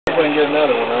I can get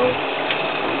another one on.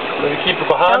 Let me keep it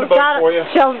behind the boat for you.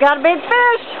 Shell's got a big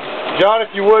fish. John,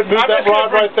 if you would, move that rod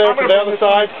right there to the other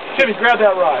side. Timmy, grab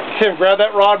that rod. Tim, grab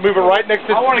that rod, move it right next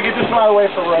to... I want to get this rod away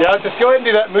from Rochelle. Yeah, just go ahead and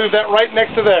do that. Move that right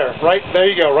next to there. Right, there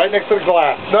you go. Right next to the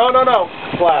glass. No.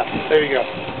 Glass. There you go.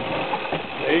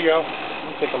 There you go.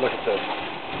 Let's take a look at this.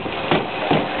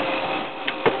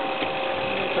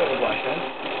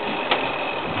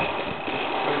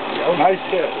 Nice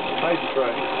hit. Nice try.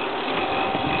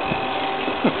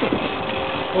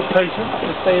 We're patient.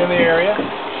 Just stay in the area.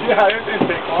 Yeah, it didn't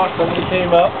take long. Somebody came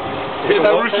up. Yeah,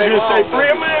 that rooster's going to say, bring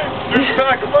him in. There's a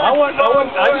pack of birds. I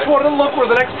just wanted to look where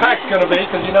the next pack's going to be,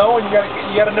 because you know, you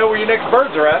got to know where your next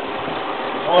birds are at.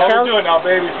 Well, how we doing now,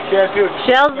 baby? If you can't do it.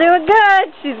 Shell's doing good.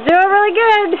 She's doing really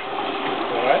good.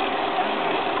 All right.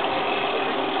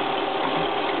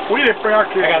 We didn't bring our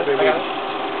kids. I got it.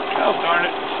 Oh, darn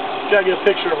it. Gotta get a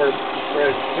picture of her.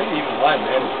 Didn't even lie,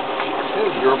 man.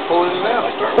 You're pulling it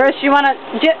out. Bruce, you want to...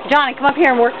 Johnny, come up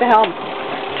here and work the helm.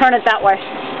 Turn it that way.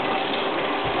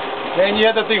 Man, you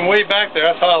had that thing way back there.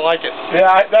 That's how I like it.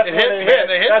 Yeah, that's it hit. Man,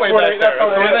 they hit way back there.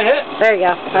 That's where they hit. There you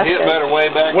go. That's hit good. better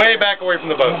way back. Way back away from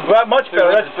the boat. Much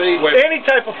better. That's any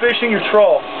type of fishing you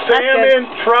troll. Salmon,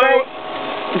 trout,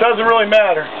 doesn't really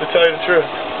matter, to tell you the truth.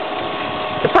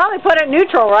 You probably put it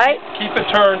neutral, right? Keep it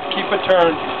turned. Keep it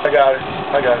turned. I got it.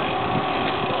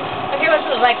 Okay, what's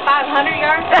it, like 500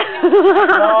 yards?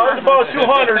 No, it's about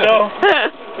 200, though.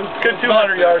 It's good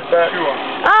 200 yards back.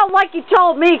 Oh, like you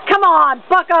told me. Come on,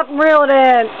 buck up and reel it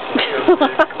in.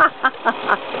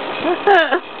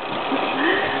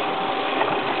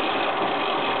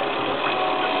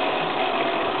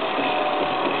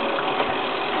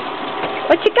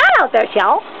 What you got out there,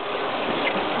 Shell?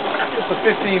 It's a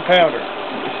 15-pounder.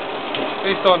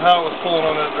 Based on how it was pulling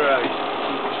on that drag.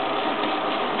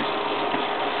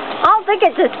 I don't think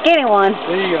it's a skinny one.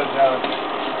 There you go, John.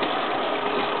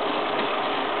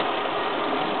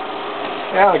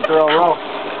 Yeah, girl, roll.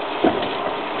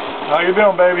 How you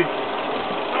doing, baby?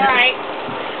 All right.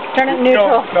 Turn it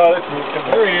neutral. No, that's me.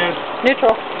 There he is.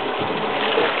 Neutral.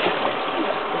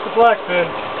 It's a black fin.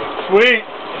 Sweet.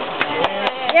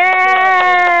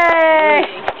 Yay!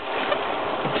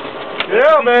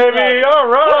 Yeah, baby. All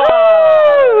right.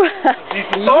 Woo!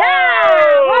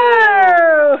 Yeah! Woo!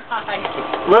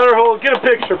 Let her hold. Get a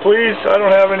picture, please. I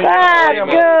don't have any. That's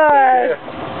good.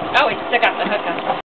 Oh, we still got the hook on.